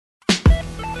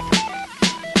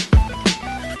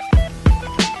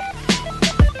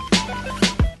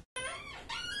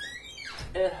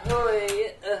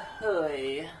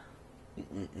Hey.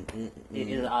 It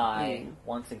is I,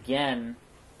 once again,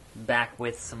 back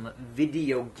with some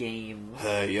video games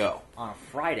Hey, yo. on a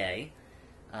Friday.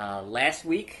 Last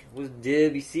week was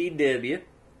WCW,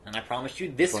 and I promised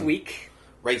you this week...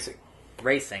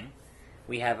 Racing.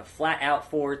 We have a FlatOut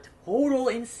for total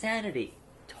insanity.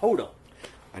 Total.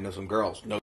 I know some girls.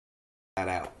 No that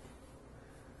out.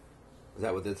 Is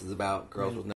that what this is about?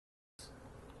 Girls with no...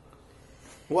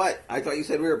 What? I thought you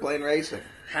said we were playing racing.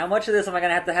 How much of this am I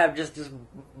going to have just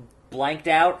blanked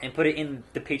out and put it in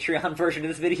the Patreon version of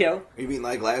this video? You mean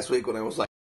like last week when I was like...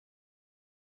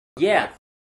 Yeah.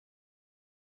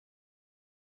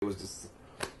 It was just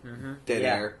dead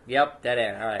air. Yep, dead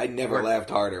air. All right. I never laughed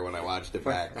harder when I watched it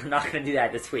back. We're not going to do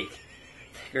that this week.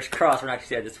 Fingers crossed we're not going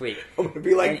to do that this week. I'm going to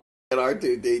be like an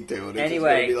R2-D2 and it's anyway, just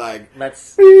going to be like...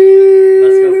 Let's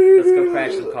go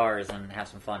crash some cars and have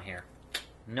some fun here.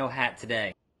 No hat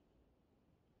today.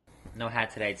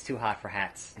 It's too hot for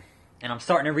hats. And I'm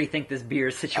starting to rethink this beer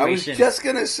situation. I was just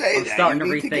going to say that. Starting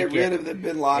You need to get rid it. of the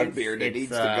Bin Laden beer that needs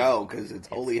to go because it's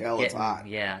holy hell, it's hot.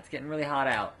 Yeah, it's getting really hot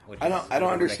out. I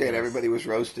don't understand. Everybody was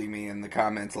roasting me in the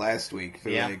comments last week.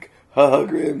 They're like, haha,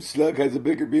 Graham Slug has a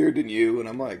bigger beard than you. And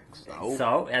I'm like, so?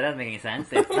 So? That doesn't make any sense.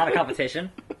 It's not a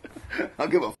competition. I'll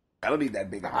give a f***. I don't need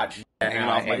that big hot shit hanging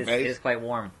off my face. It is quite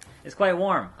warm. It's quite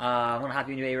warm. I'm going to hop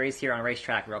you into a race here on a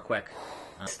racetrack real quick.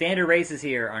 Standard races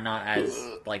here are not as,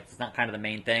 it's not kind of the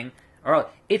main thing. Or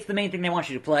it's the main thing they want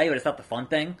you to play, but it's not the fun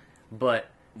thing. But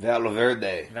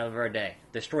Valverde.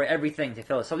 Destroy everything to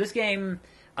fill it. So this game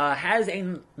has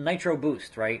a nitro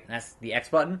boost, right? That's the X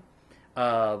button.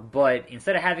 But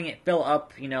instead of having it fill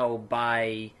up,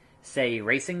 by, say,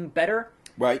 racing better,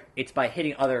 right? It's by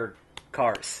hitting other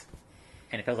cars.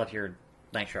 And it fills up your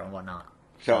nitro and whatnot.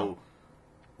 So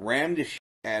ram the shit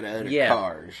out of other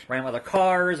cars. Ram other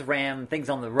cars, ram things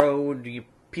on the road,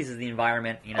 pieces of the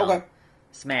environment, Okay.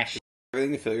 Smash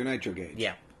everything to fill your nitro gauge.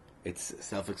 Yeah. It's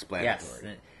self-explanatory.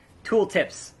 Yes. Tool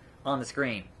tips on the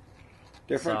screen.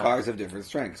 Different cars have different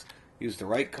strengths. Use the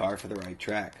right car for the right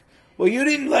track. Well, you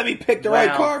didn't let me pick the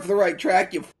right car for the right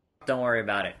track, you Don't worry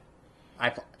about it.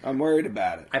 I'm worried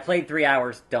about it. I played 3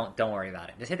 hours. Don't worry about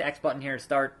it. Just hit the X button here to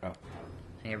start. Oh.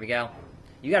 Here we go.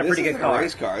 You got a pretty good car.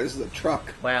 This isn't a race car. This is a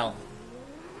truck. Well,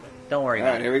 don't worry about it.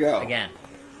 All right, here we go. Again.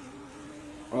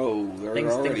 Oh,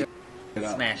 things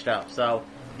are smashed up. So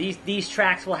these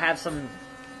tracks will have some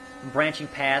branching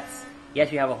paths.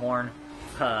 Yes, you have a horn.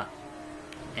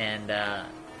 And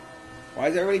why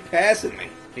is everybody passing me?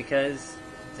 Because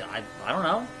I don't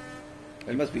know.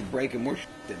 They must be breaking more shit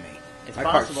than me. It's My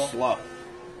possible. car's slow.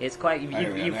 It's quite.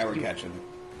 I'm never catching it.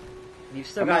 You've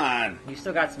still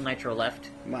got some nitro left.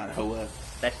 Come on, Hoa.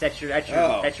 That's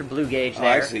your blue gauge there.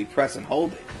 Oh, I see. Press and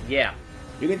hold it. Yeah.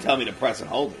 You can tell me to press and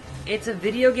hold it. It's a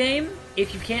video game.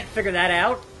 If you can't figure that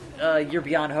out, you're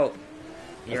beyond hope.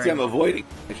 That's what I'm avoiding.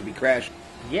 I should be crashing.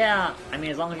 Yeah, I mean,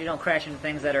 as long as you don't crash into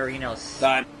things that are,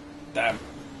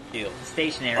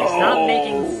 stationary. Oh. Stop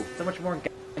making so much more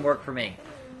work for me.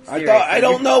 Seriously. I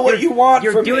don't know what you want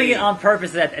from me. You're doing it on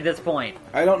purpose at this point.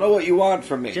 I don't know what you want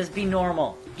from me. Just be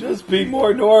normal. Just be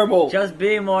more normal. Just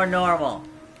be more normal.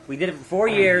 We did it for 4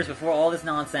 years before all this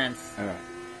nonsense. All right.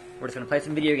 We're just going to play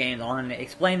some video games. I'm going to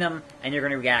explain them, and you're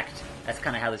going to react. That's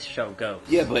kind of how this show goes.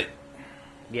 Yeah, but...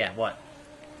 Yeah, what?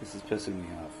 This is pissing me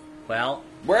off. Well...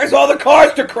 Where's all the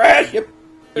cars to crash?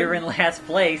 You're in last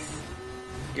place.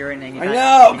 You're in... I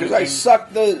know, because I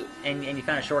sucked the... And you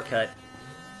found a shortcut.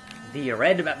 The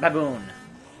Red Baboon.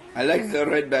 I like the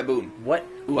Red Baboon. What?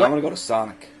 Ooh, I want to go to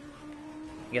Sonic.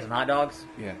 You get some hot dogs?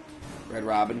 Yeah. Red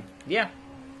Robin. Yeah.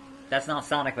 That's not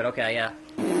Sonic, but okay, yeah.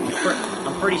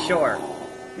 I'm pretty sure.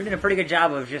 You're doing a pretty good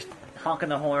job of just honking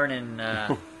the horn and...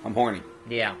 I'm horny.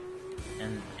 Yeah.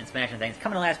 And smashing things.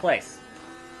 Coming in last place.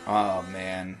 Oh,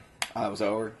 man. Oh, that was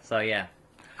over? So, yeah.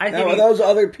 Now, are those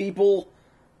other people...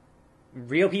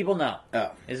 Real people? No.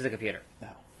 Oh. This is a computer. No.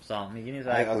 So, I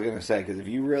was going to say, because if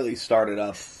you really started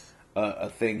up a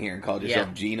thing here and called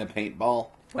yourself Gina Paintball...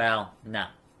 Well, no.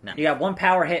 You got one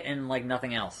power hit and,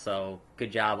 nothing else, so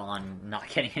good job on not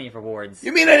getting any rewards.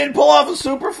 You mean I didn't pull off a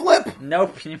super flip?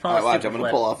 Nope. You didn't pull off a super flip. I'm going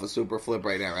to pull off a super flip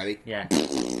right now. Ready? Yeah.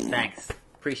 Thanks.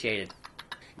 Appreciate it.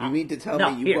 You mean to tell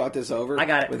me you brought this over I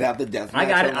got it. without the death match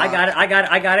I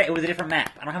got it. It was a different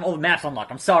map. I don't have all the maps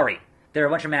unlocked. I'm sorry. There are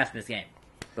a bunch of maps in this game.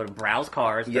 Go to browse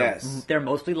cars. Yes. They're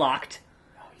mostly locked.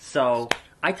 So,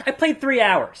 I played 3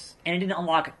 hours, and it didn't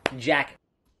unlock jack.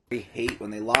 I hate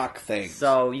when they lock things.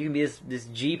 So, you can be this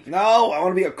Jeep. No, I want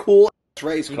to be a cool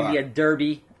race car. You can be a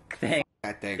derby thing.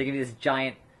 That thing. You can be this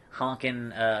giant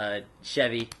honking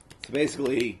Chevy. So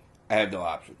basically, I have no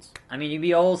options. I mean, you can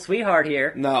be old sweetheart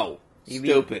here. No.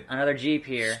 Stupid. Another Jeep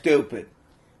here. Stupid.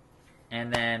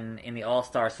 And then in the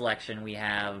All-Star selection, we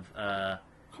have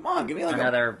come on, give me like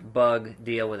another bug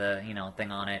deal with a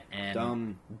thing on it, and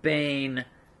dumb Bane.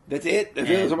 That's it?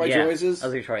 Those are my choices?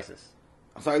 Those are your choices.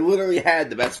 So I literally had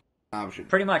the best option.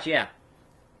 Pretty much, yeah.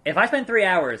 If I spend 3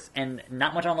 hours and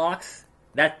not much unlocks,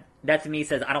 that to me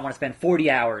says I don't want to spend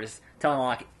 40 hours to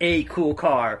unlock a cool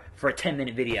car for a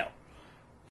 10-minute video.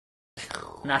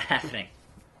 Not happening.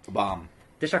 Bomb.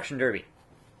 Destruction Derby.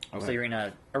 Okay. So you're in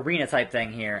a arena type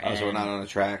thing here. Oh, so we're not on a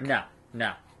track?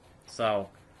 No. So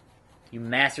you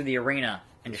master the arena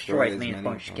and destroy as many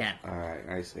points as you can. Alright,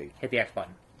 I see. Hit the X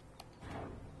button.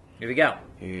 Here we go.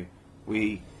 Here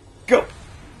we go!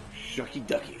 Shucky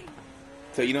ducky.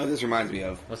 So you know what this reminds me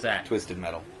of? What's that? Twisted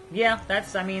Metal. Yeah,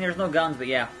 there's no guns, but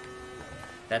yeah.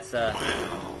 That's,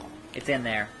 it's in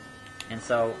there. And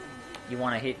so,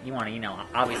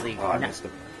 obviously... Oh, I missed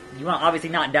him. You want to obviously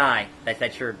not die.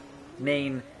 That's your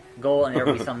main goal, and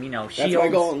there'll be some, shields. That's my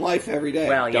goal in life every day.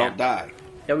 Well, Don't die.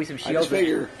 There'll be some shields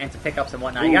and some pickups and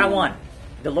whatnot. Ooh. You got one.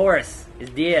 Dolores is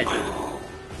dead.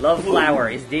 Love Flower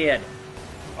is dead.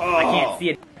 Oh. I can't see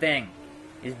a thing.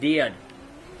 Is dead.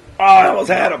 Oh, I almost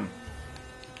had him.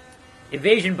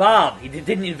 Evasion Bob. He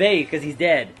didn't invade because he's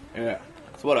dead. Yeah.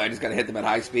 So what, I just gotta hit them at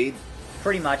high speed?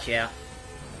 Pretty much, yeah.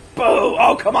 Boo!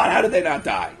 Oh, come on, how did they not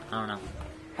die? I don't know.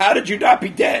 How did you not be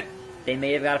dead? They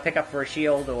may have got a pickup for a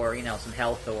shield or, some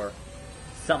health or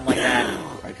something like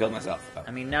that. I killed myself.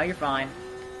 I mean, no, you're fine.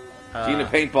 Gina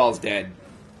Paintball's dead.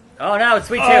 Oh no, it's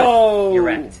Sweet Tooth. Oh! You're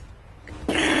wrecked.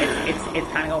 It's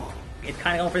kind of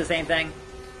going for the same thing.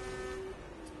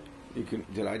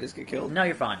 Did I just get killed? No,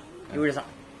 you're fine. You were just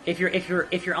if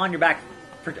you're on your back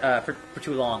for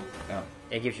too long,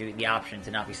 it gives you the option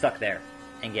to not be stuck there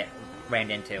and get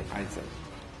rammed into. I'd say.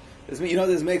 You know what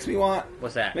this makes me want?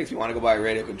 What's that? Makes me want to go buy a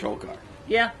radio control car.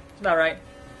 Yeah, it's about right.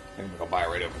 I'm gonna go buy a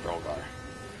radio control car.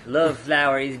 Love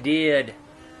Flower is dead.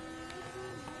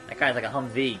 That guy's like a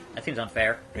Humvee. That seems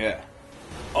unfair. Yeah.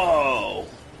 Oh.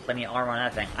 Plenty of armor on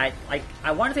that thing.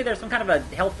 I want to say there's some kind of a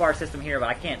health bar system here, but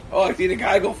I can't. Oh, I see the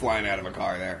guy go flying out of a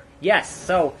car there. Yes,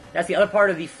 so that's the other part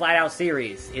of the FlatOut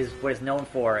series, is what it's known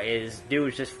for, is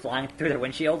dudes just flying through their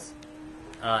windshields.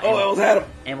 I almost had him.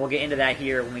 And we'll get into that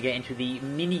here when we get into the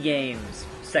mini-games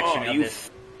section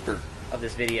of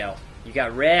this video. You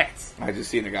got wrecked. I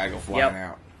just seen the guy go flying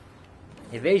out.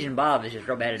 Evasion Bob is just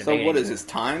real bad at evading. So what is this,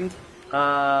 timed?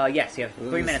 Yes, you have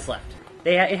 3 minutes left.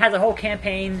 It has a whole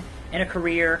campaign and a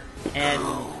career and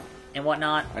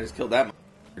whatnot. I just killed that.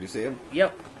 Did you see him?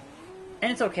 Yep.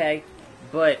 And it's okay,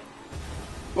 but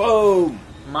whoa!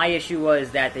 My issue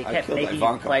was that they kept making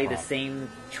you play the same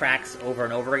tracks over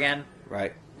and over again.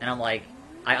 Right. And I'm like,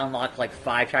 I unlocked like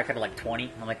 5 tracks out of like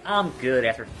 20. I'm like, I'm good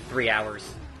after 3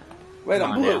 hours. Wait,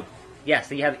 I'm blue. Yeah,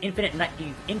 so you have infinite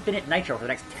nitro for the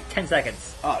next 10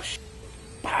 seconds. Oh,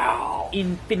 pow!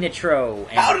 Infinitro.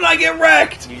 And how did I get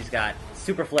wrecked? You just got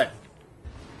super flip.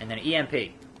 And then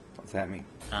EMP. What's that mean?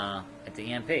 It's an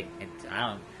EMP. It's, I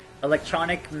don't know.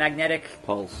 Electronic Magnetic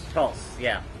Pulse. Pulse,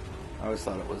 yeah. I always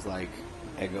thought it was like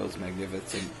Eggo's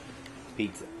Magnificent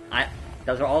Pizza.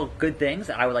 Those are all good things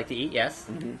that I would like to eat, yes.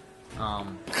 Mm-hmm.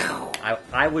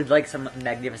 I would like some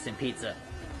Magnificent Pizza.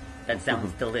 That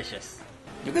sounds delicious.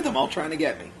 Look at them all trying to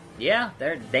get me. Yeah,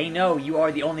 they know you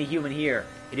are the only human here.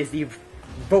 It is the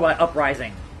robot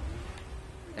uprising.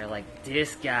 They're like,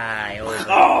 this guy over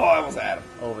I almost had him.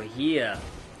 over here.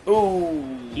 Ooh.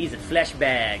 He's a flesh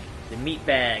bag, the meat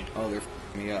bag. Oh, they're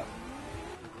f***ing me up.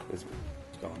 This is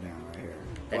going down right here.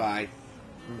 Why?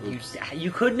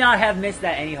 You could not have missed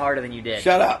that any harder than you did.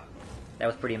 Shut up. That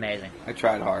was pretty amazing. I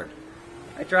tried hard.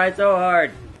 I tried so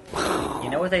hard. You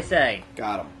know what they say.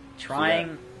 Got him.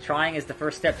 Trying is the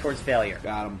first step towards failure.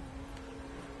 Got him.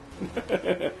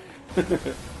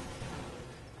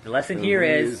 The lesson here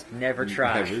is never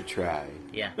try. Never try.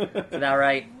 Yeah, that's about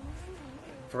right.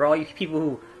 For all you people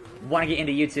who want to get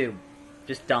into YouTube,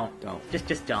 just don't.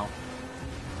 Just don't.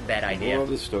 Bad idea. The moral of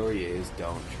the story is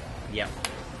don't try. Yep.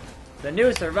 The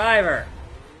new Survivor.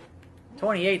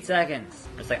 28 seconds.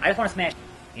 It's like, I just want to smash.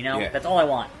 That's all I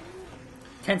want.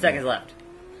 10 seconds left.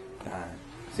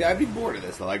 See, I'd be bored of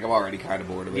this, though. Like, I'm already kind of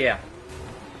bored of it. Yeah.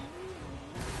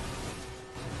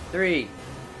 3,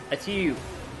 a 2,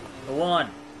 a 1.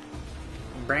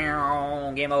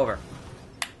 Game over.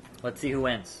 Let's see who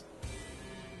wins.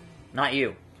 Not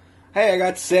you. Hey, I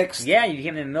got 6th. Yeah, you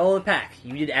came in the middle of the pack.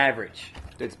 You did average.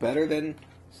 It's better than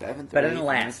 7th, better than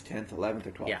last. 10th, 11th,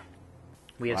 or 12th. Yeah.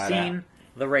 We have seen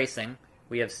the racing.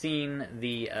 We have seen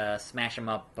the smash 'em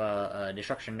up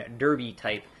destruction derby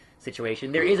type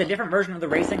situation. There is a different version of the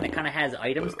racing that kind of has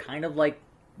items, kind of like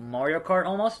Mario Kart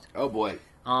almost. Oh boy.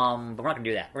 But we're not gonna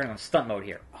do that. We're gonna go stunt mode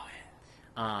here. Oh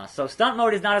So stunt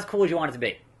mode is not as cool as you want it to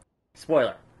be.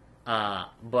 Spoiler.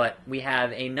 But we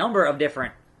have a number of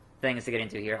different things to get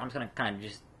into here. I'm just going to kind of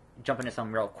just jump into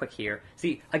some real quick here.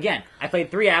 See, again, I played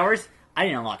 3 hours. I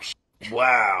didn't unlock shit.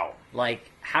 Wow.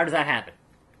 Like, how does that happen?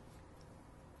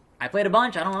 I played a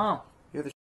bunch. I don't know. You're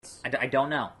the I don't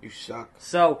know. You suck.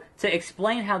 So, to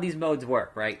explain how these modes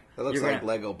work, right? That looks like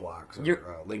Lego blocks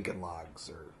or Lincoln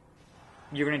Logs.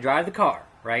 You're going to drive the car,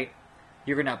 right?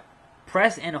 You're going to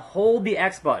press and hold the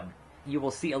X button. You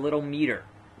will see a little meter.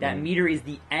 That meter is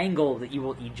the angle that you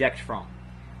will eject from.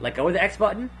 Let go of the X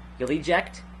button, you'll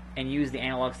eject, and use the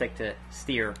analog stick to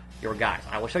steer your guys.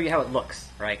 I will show you how it looks,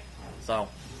 right? So,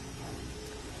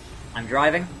 I'm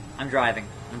driving. I'm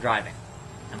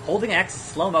holding X,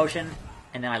 slow motion,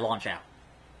 and then I launch out.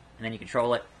 And then you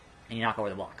control it, and you knock over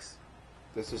the blocks.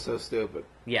 This is so stupid.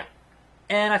 Yeah.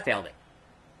 And I failed it.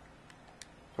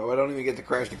 So I don't even get to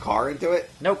crash the car into it?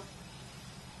 Nope.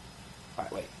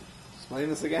 Alright, wait. Explain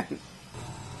this again.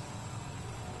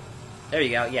 There you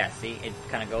go. Yeah, see? It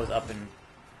kind of goes up and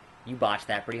you botched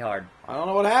that pretty hard. I don't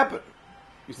know what happened.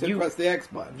 You said press the X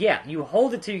button. Yeah, you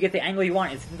hold it till you get the angle you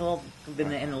want. It's in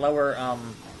the lower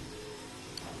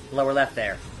lower left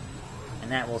there.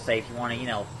 And that will say if you want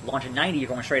to, launch at 90, you're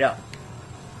going straight up.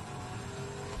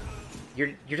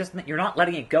 You're not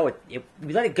letting it go. You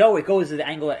let it go, it goes to the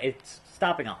angle that it's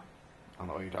stopping on. I don't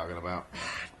know what you're talking about.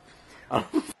 I don't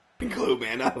have a f***ing clue,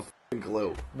 man. Not a f***ing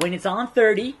clue. When it's on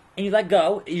 30 and you let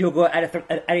go, you'll go at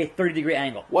a 30-degree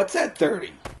angle. What's at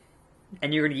 30?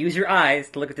 And you're going to use your eyes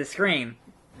to look at the screen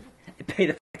and pay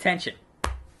the attention.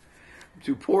 I'm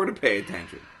too poor to pay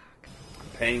attention.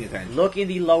 I'm paying attention. Look in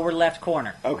the lower left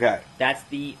corner. Okay. That's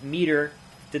the meter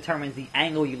determines the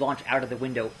angle you launch out of the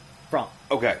window from.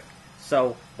 Okay.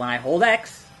 So when I hold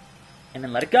X and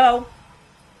then let it go,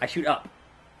 I shoot up.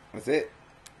 That's it?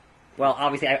 Well,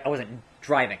 obviously I wasn't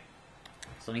driving.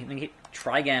 So let me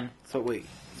try again. So wait,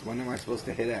 when am I supposed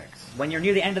to hit X? When you're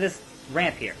near the end of this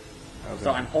ramp here. Okay.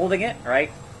 So I'm holding it, right?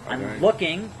 Okay. I'm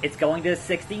looking, it's going to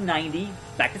 60, 90,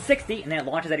 back to 60, and then it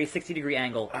launches at a 60-degree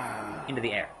angle into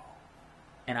the air.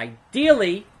 And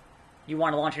ideally, you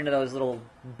want to launch into those little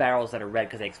barrels that are red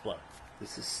because they explode.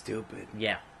 This is stupid.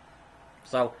 Yeah.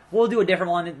 So we'll do a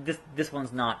different one. This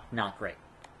one's not great.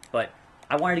 But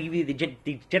I wanted to give you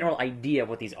the general idea of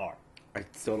what these are. I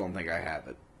still don't think I have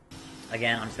it.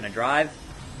 Again, I'm just going to drive.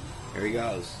 Here he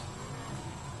goes.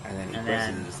 And then he And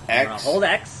presses then X. I'm going to hold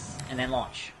X and then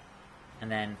launch.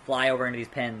 And then fly over into these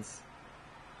pins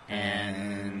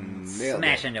and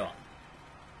smash into them.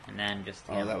 And then just,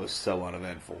 that was so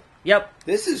uneventful. Yep.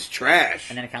 This is trash.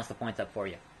 And then it counts the points up for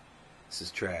you. This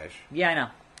is trash. Yeah, I know.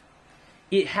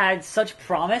 It had such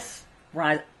promise.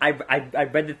 When I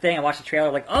read the thing, I watched the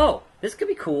trailer, like, oh, this could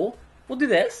be cool. We'll do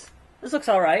this. This looks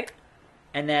alright.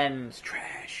 And then... It's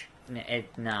trash.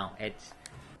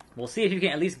 We'll see if you can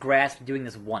at least grasp doing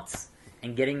this once.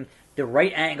 And getting the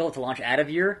right angle to launch out of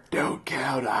your... Don't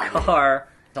count on car.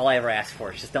 That's all I ever asked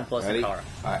for. Just don't blow the car up.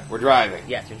 Alright, we're driving.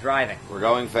 Yes, you're driving. We're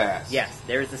going fast. Yes,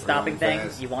 there's the stopping thing.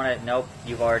 Fast. You want to... Nope,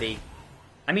 you've already...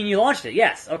 I mean, you launched it.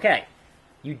 Yes, okay.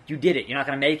 You did it. You're not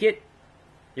going to make it.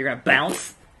 You're going to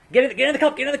bounce. Get in the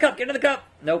cup, get in the cup, get in the cup.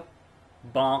 Nope.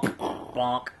 Bonk,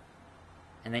 bonk.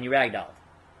 And then you ragdolled.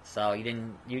 So you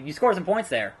didn't... You scored some points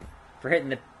there for hitting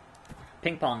the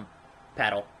ping pong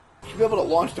paddle. You should be able to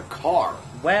launch the car.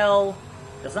 Well,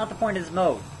 that's not the point of this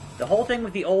mode. The whole thing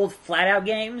with the old FlatOut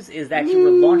games is that you were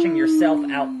launching yourself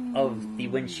out of the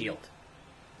windshield.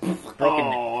 With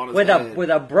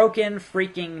a broken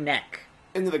freaking neck.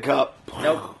 Into the cup.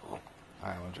 Nope.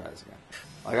 Alright, I want to try this again.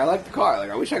 Like, I like the car.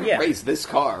 Like, I wish I could race this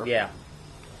car. Yeah.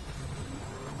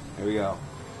 Here we go.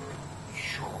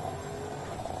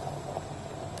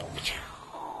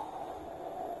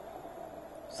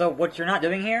 So what you're not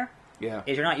doing here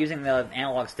is you're not using the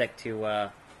analog stick to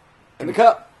in the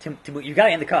cup. You got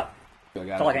it in the cup.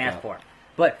 That's all I can ask for.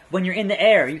 But when you're in the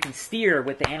air, you can steer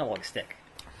with the analog stick.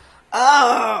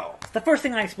 Oh! It's the first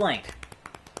thing I explained.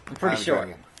 I'm pretty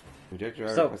sure.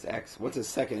 So, what's X? What's his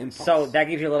second impulse? So that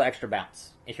gives you a little extra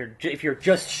bounce. If you're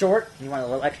just short and you want a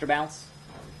little extra bounce,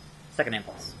 second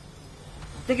impulse.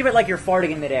 Think of it like you're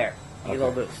farting in midair. You get a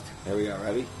little boost. There we go.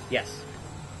 Ready? Yes.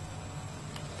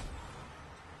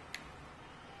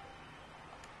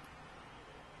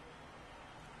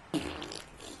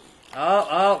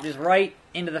 Oh, just right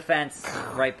into the fence,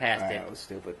 right past it. That was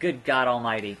stupid. Good God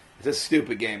Almighty. It's a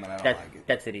stupid game and I don't like it.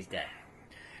 That's City's Day.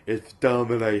 It's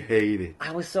dumb and I hate it.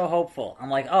 I was so hopeful. I'm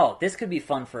like, oh, this could be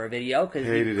fun for a video because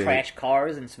you crash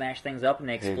cars and smash things up and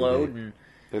they explode and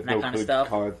that kind of stuff.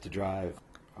 Cars to drive.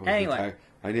 Anyway.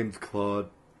 My name's Claude.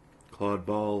 Claude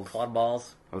Balls. Claude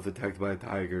Balls. I was attacked by a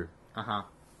tiger. Uh-huh.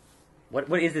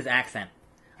 What is this accent?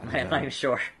 I'm not even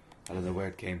sure. I don't know where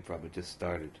it came from. It just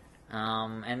started.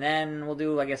 And then we'll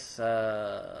do, I guess,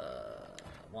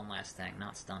 one last thing.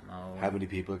 Not stunt mode. How many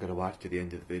people are going to watch to the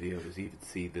end of the video to even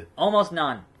see the... Almost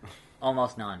none.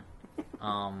 Almost none.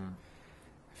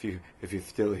 If you're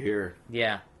still here...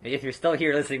 Yeah. If you're still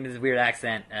here listening to this weird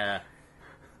accent,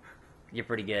 you're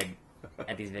pretty good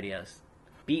at these videos.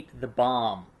 Beat the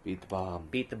bomb. Beat the bomb.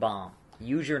 Beat the bomb.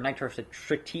 Use your nitro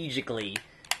strategically,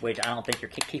 which I don't think you're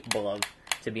capable of,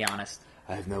 to be honest.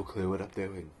 I have no clue what I'm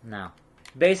doing. No.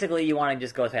 Basically, you want to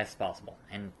just go as fast as possible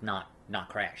and not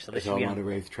crash. So this should be on a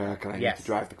racetrack, and I yes. need to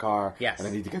drive the car. Yes. And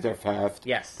I need to get there fast.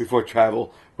 Yes. Before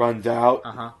travel runs out.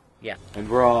 Uh-huh. Yeah. And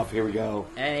we're off. Here we go.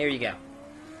 And here you go.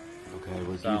 Okay,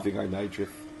 we're using our nitrous.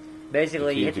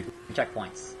 Basically, you hit the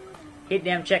checkpoints. Hit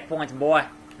them checkpoints, boy.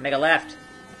 Make a left.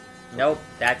 Nope,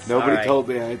 that's Nobody right. told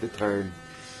me I had to turn.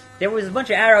 There was a bunch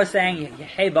of arrows saying,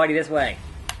 hey, buddy, this way.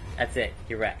 That's it.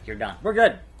 You're wrecked. You're done. We're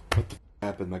good. What the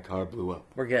happened? My car blew up.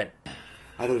 We're good.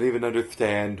 I don't even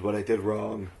understand what I did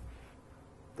wrong.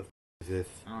 The is this?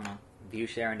 I don't know. View,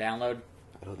 share, and download?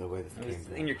 I don't know where this came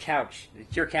from. In your couch.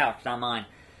 It's your couch, not mine.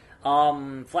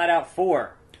 FlatOut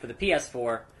 4 for the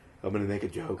PS4. I'm gonna make a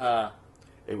joke.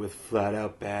 It was flat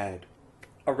out bad.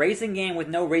 A racing game with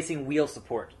no racing wheel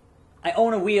support. I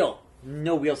own a wheel.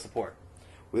 No wheel support.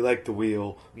 We liked the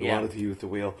wheel. We Yeah. wanted to use the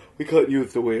wheel. We couldn't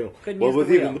use the wheel. What was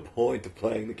even the point of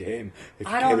playing the game if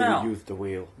you can't even use the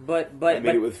wheel? But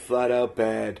it was flat out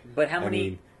bad. But how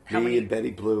many? me and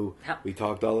Betty Blue, we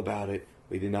talked all about it.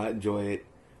 We did not enjoy it.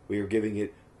 We were giving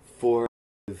it 4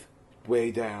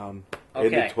 way down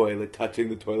in the toilet, touching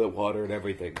the toilet water and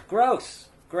everything. Gross.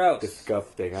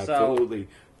 Disgusting. Absolutely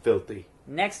filthy.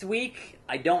 Next week,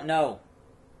 I don't know.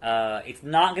 It's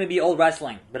not going to be old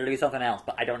wrestling, but it'll be something else.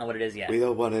 But I don't know what it is yet. We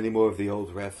don't want any more of the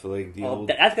old wrestling.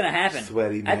 That's going to happen.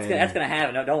 Sweaty man. That's going to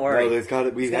happen. No, don't worry. No, there's got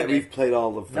to. We've played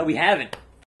all of them. No, we haven't.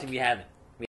 We haven't.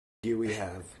 We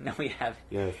have. No, we haven't.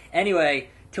 Yes. Anyway,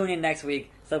 tune in next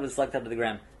week. Sub with Select Up to the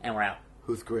Grim, and we're out.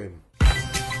 Who's Grim?